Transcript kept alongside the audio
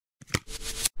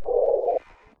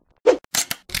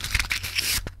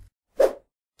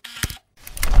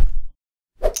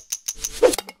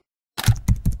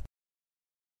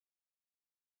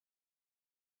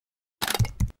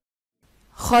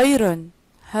خيرا،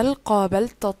 هل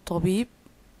قابلت الطبيب؟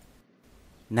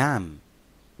 نعم،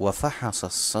 وفحص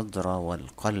الصدر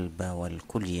والقلب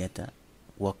والكلية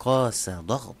وقاس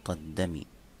ضغط الدم.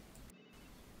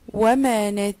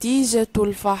 وما نتيجة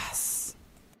الفحص؟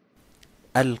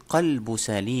 القلب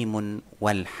سليم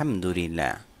والحمد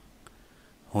لله.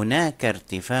 هناك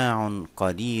ارتفاع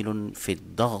قليل في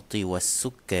الضغط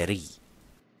والسكري.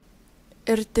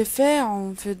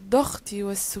 ارتفاع في الضغط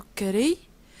والسكري؟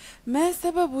 ما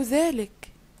سبب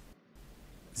ذلك؟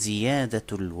 زيادة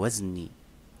الوزن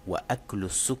وأكل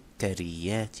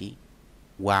السكريات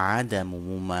وعدم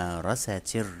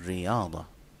ممارسة الرياضة.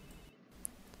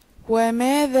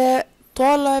 وماذا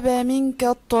طلب منك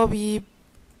الطبيب؟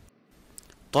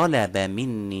 طلب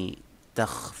مني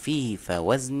تخفيف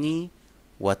وزني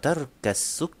وترك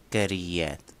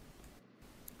السكريات.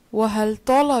 وهل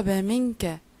طلب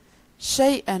منك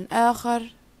شيئا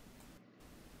آخر؟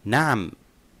 نعم،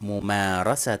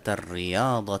 ممارسة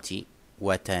الرياضة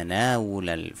وتناول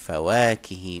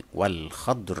الفواكه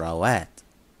والخضروات.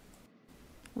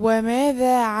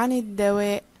 وماذا عن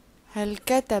الدواء؟ هل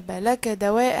كتب لك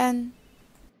دواء؟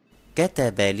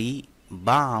 كتب لي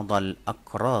بعض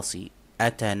الأقراص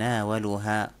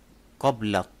أتناولها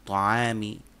قبل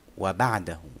الطعام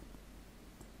وبعده.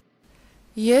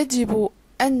 يجب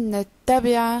أن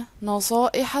نتبع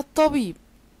نصائح الطبيب.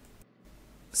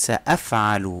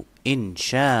 سأفعل إن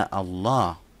شاء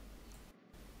الله.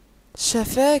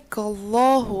 شفاك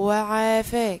الله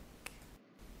وعافاك.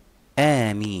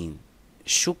 آمين.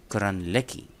 شكرا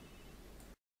لك.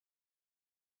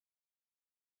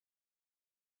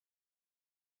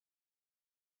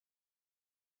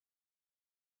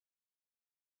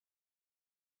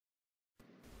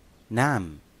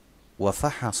 نعم،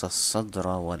 وفحص الصدر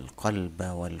والقلب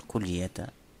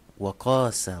والكلية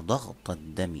وقاس ضغط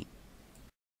الدم.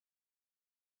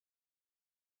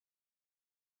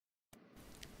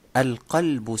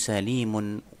 القلب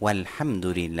سليم والحمد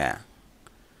لله.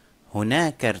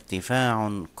 هناك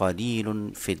ارتفاع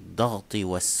قليل في الضغط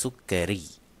والسكري.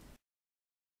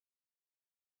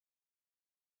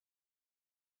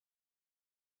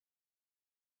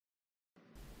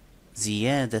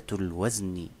 زيادة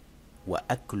الوزن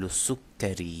وأكل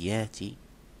السكريات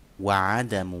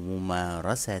وعدم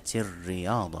ممارسة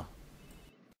الرياضة.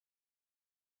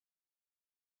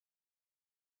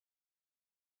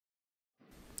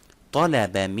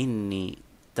 طلب مني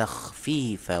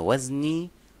تخفيف وزني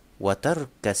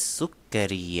وترك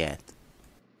السكريات.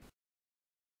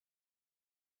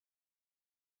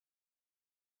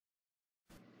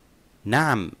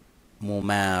 نعم،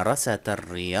 ممارسة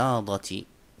الرياضة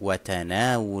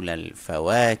وتناول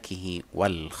الفواكه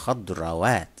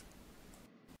والخضروات.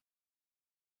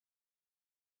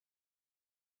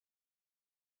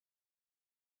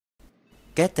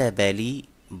 كتب لي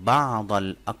بعض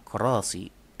الأقراص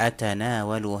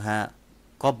أتناولها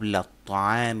قبل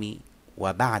الطعام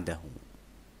وبعده.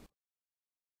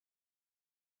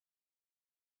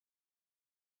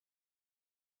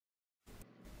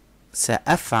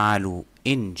 سأفعل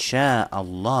إن شاء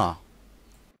الله.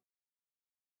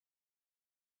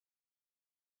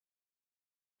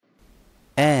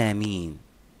 آمين.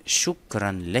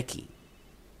 شكرا لك.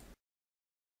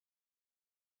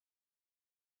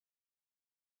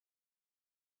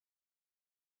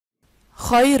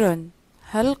 خيرا،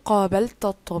 هل قابلت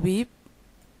الطبيب؟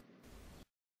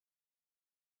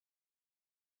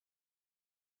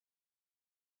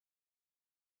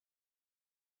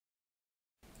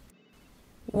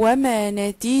 وما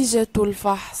نتيجة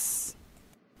الفحص؟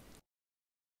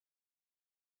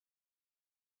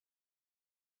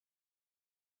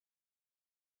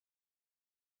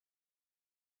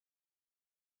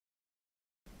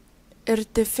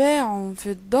 ارتفاع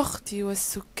في الضغط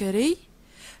والسكري؟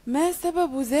 ما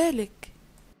سبب ذلك؟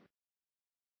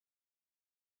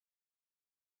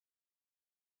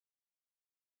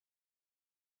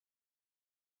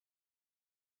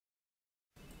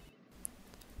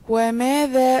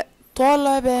 وماذا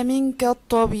طلب منك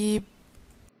الطبيب؟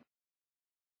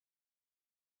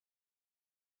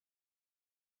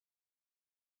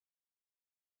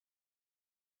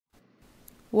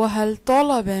 وهل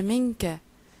طلب منك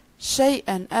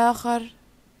شيئا آخر؟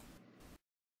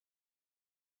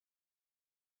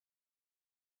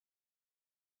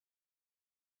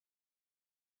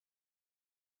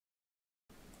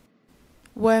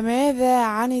 وماذا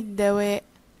عن الدواء؟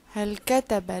 هل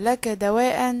كتب لك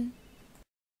دواء؟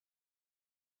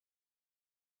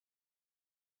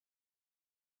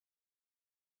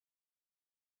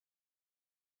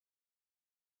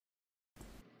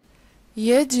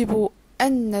 يجب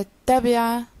أن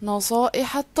نتبع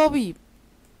نصائح الطبيب.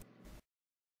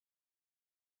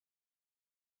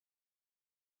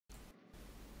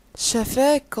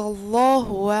 شفاك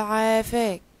الله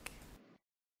وعافاك.